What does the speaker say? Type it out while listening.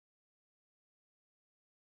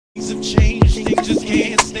have changed, things just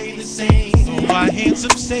can't stay the same. So my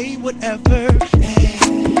handsome say whatever. Hey.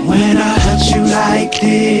 When I touch you like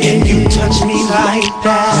this, and you touch me like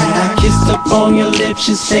that. When I kissed up on your lips,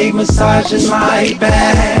 you say massaging my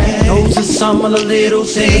back. Those are some of the little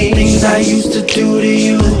things I used to do to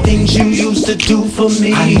you, the things you used to do for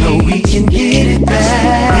me. I know we can get it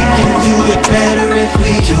back. We can do it better if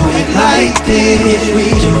we do it like this. If we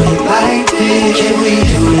do it like this, can we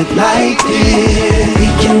do it like this? We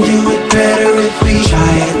can do it better if we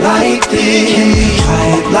try it like this. Can we try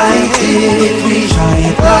it like this? If we try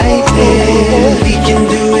it like this, we can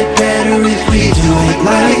do it better if we do it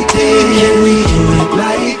like this. Can we do it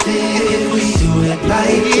like this? If we do it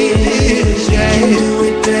like this, we can do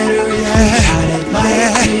it better if we try it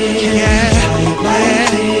like this.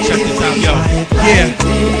 Check this out, yo. Yeah.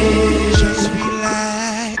 Just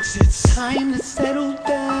relax, it's time to settle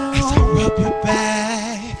down. As I rub your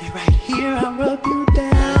back, right here I rub you down.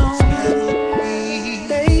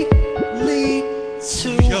 Daily to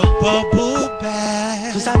your bubble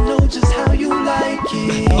bath, 'cause I know just how you like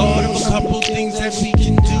it. Thought of a couple things that we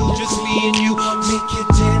can do, just me and you. Make your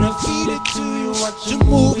dinner, feed it to you, watch your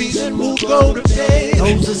movies, and we'll go to bed.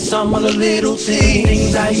 Those are some of the little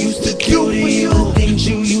things I used to do to you, things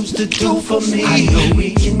you used to do for me. I know we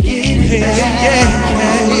can get it back.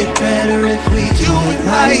 Can we do it better if we do it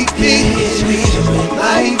like this? Can we do it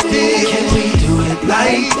like this? Can we do it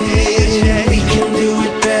like this? We can do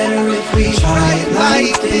it better if we try it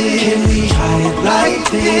like this. Can we try it like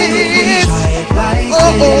this? If we try it like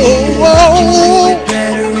this, we can do it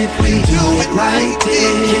better if we do it like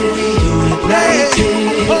this. Can we do it like this?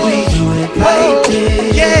 If we do it like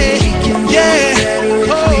this, we can do it better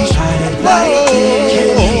if we try it like this. Can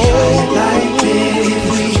we try it like this? If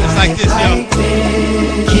we try it like this,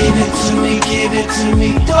 give it to me,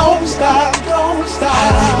 don't stop, don't stop. I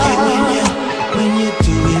like it when you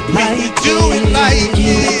do it like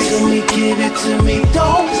this. Give it to me,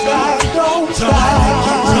 don't stop, don't stop.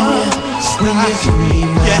 When you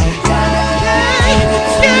scream like that,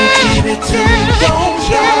 give it to me, don't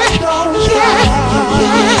stop, don't stop.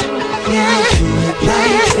 When you do it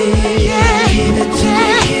like this, give it to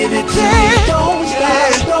me, don't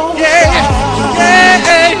stop, don't stop.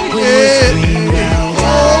 When you scream out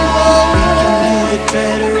loud, we can do it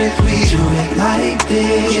better if we do it like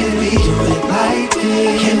this. Can we do it like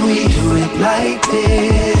this? Can we do it like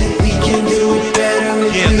this? We can do it better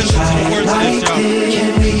if we try it like this.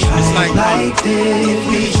 Can we try it like this? If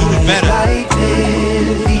we do it like this,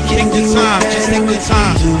 we can do it better. Take the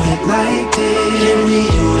time. Do it like this. Can we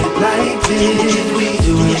do it like this? If we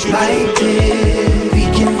do it like this, we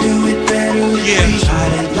can do it better. If we try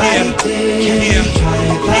it like this. Can we try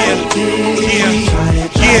it like this? If we try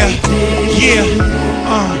it like this,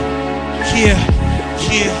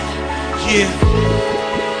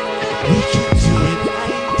 we can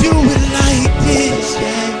do it like this.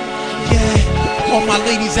 All my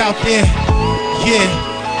ladies out there,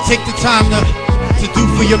 take the time to do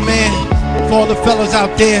for your man. For all the fellas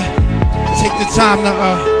out there, take the time to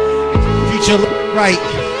future right.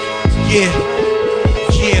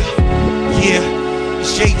 It's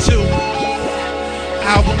J2,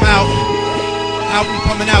 album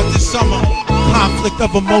coming out this summer. Conflict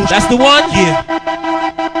of Emotion. That's the one?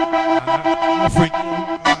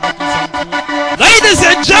 Ladies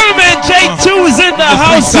and gentlemen, J2 is in the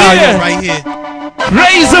house here. Right here.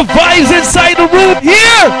 Raise the vibes inside the room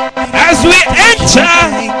here as we enter.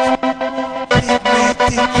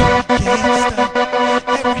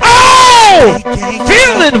 Oh!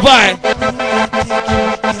 Feeling vibe.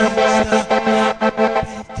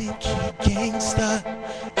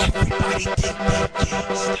 Everybody think they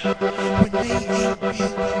gangsta when they ain't really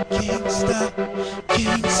gangsta.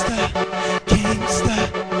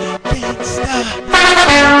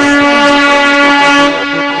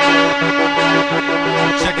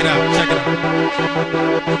 Check it out.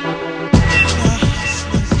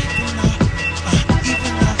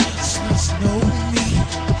 Even the hustlers know me.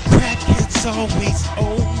 Crackheads always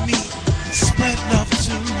owe me. Spread love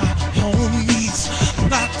to my homies.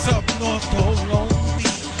 Locked up north, don't lonely.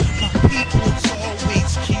 My people's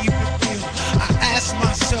always keep it real. I ask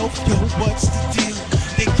myself, yo, what's the deal?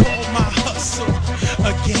 They call my hustle a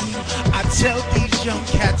game. I tell these young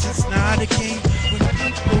cats it's not a game. When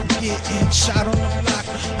people getting shot on the block,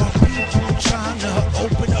 or people trying to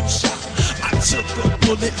open up shop, I took a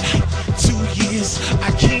bullet like 2 years.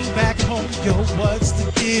 I came back home, yo, what's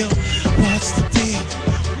the deal? What's the deal?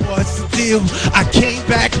 What's the deal? I came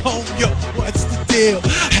back home, yo, what's the deal?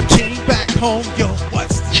 I came back home, yo,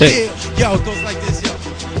 what's the deal? Yo, it goes like this, yo.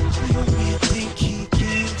 Think he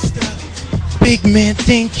gangsta. Big man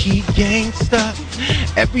think he gangsta.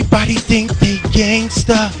 Everybody think they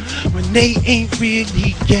gangsta when they ain't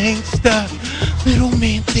really gangsta. Little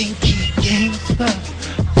man think he gangsta.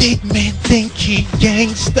 Big man think he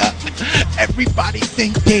gangsta. Everybody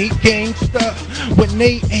think they gangsta when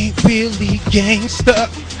they ain't really gangsta.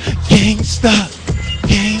 Gangsta,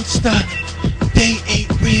 gangsta. They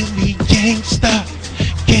ain't really gangsta.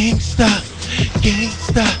 Gangsta,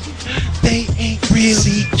 gangsta. They ain't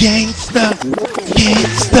really gangsta.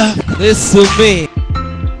 Gangsta. Listen to me.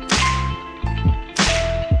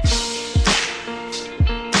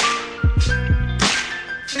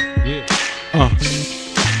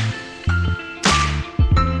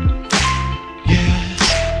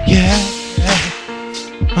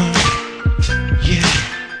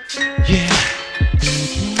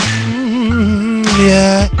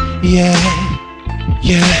 Yeah.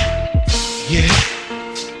 Yeah.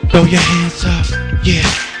 Throw your hands up. Yeah.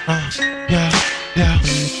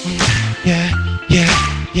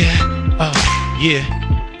 Yeah.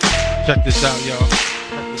 Check this out, y'all.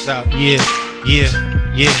 Check this out. Yeah.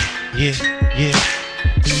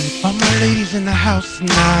 All my ladies in the house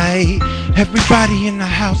tonight. Everybody in the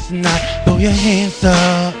house tonight. Throw your hands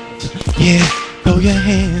up. Yeah. Throw your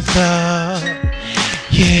hands up.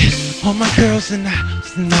 Yeah. All my girls in the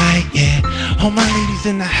house tonight. Yeah. All my ladies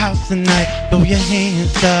in the house tonight. Throw your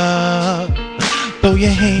hands up. Throw your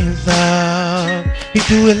hands up. You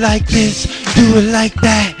do it like this. Do it like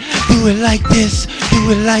that. Do it like this.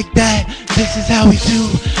 Do it like that. This is how we do.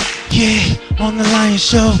 Yeah, on the Lion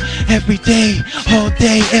Show, every day, all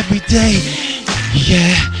day, every day.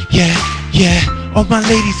 Yeah. All my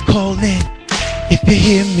ladies call in. If you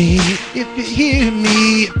hear me, if you hear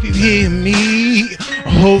me, if you hear me.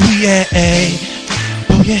 Oh yeah.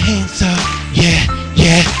 Throw your hands up. Yeah.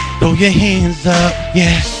 Throw your hands up.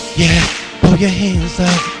 Yeah. Throw your hands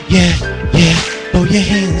up. Yeah. Throw your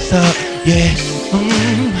hands up. Yeah.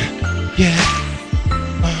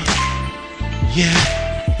 Yeah.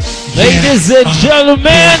 Ladies and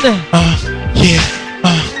gentlemen,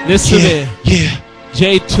 listen to me. Yeah.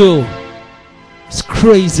 J2, it's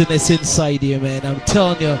craziness inside here, man. I'm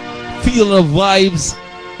telling you, feeling of vibes.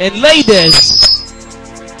 And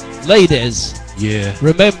ladies, yeah.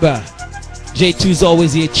 Remember, J2's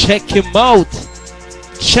always here. Check him out.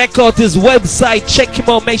 Check out his website. Check him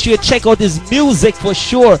out. Make sure you check out his music for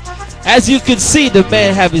sure. As you can see, the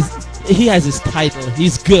man he has his title.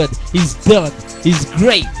 He's good. He's done. He's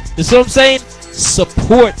great. You see what I'm saying?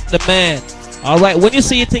 Support the man. All right. When you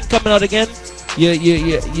see your thing coming out again, you're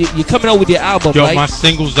coming out with your album, Yo, right? my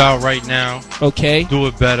single's out right now. Okay. Do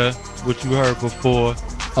It Better, which you heard before.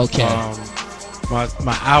 Okay.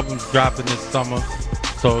 My album's dropping this summer.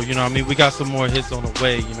 So, you know what I mean? We got some more hits on the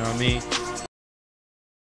way, you know what I mean?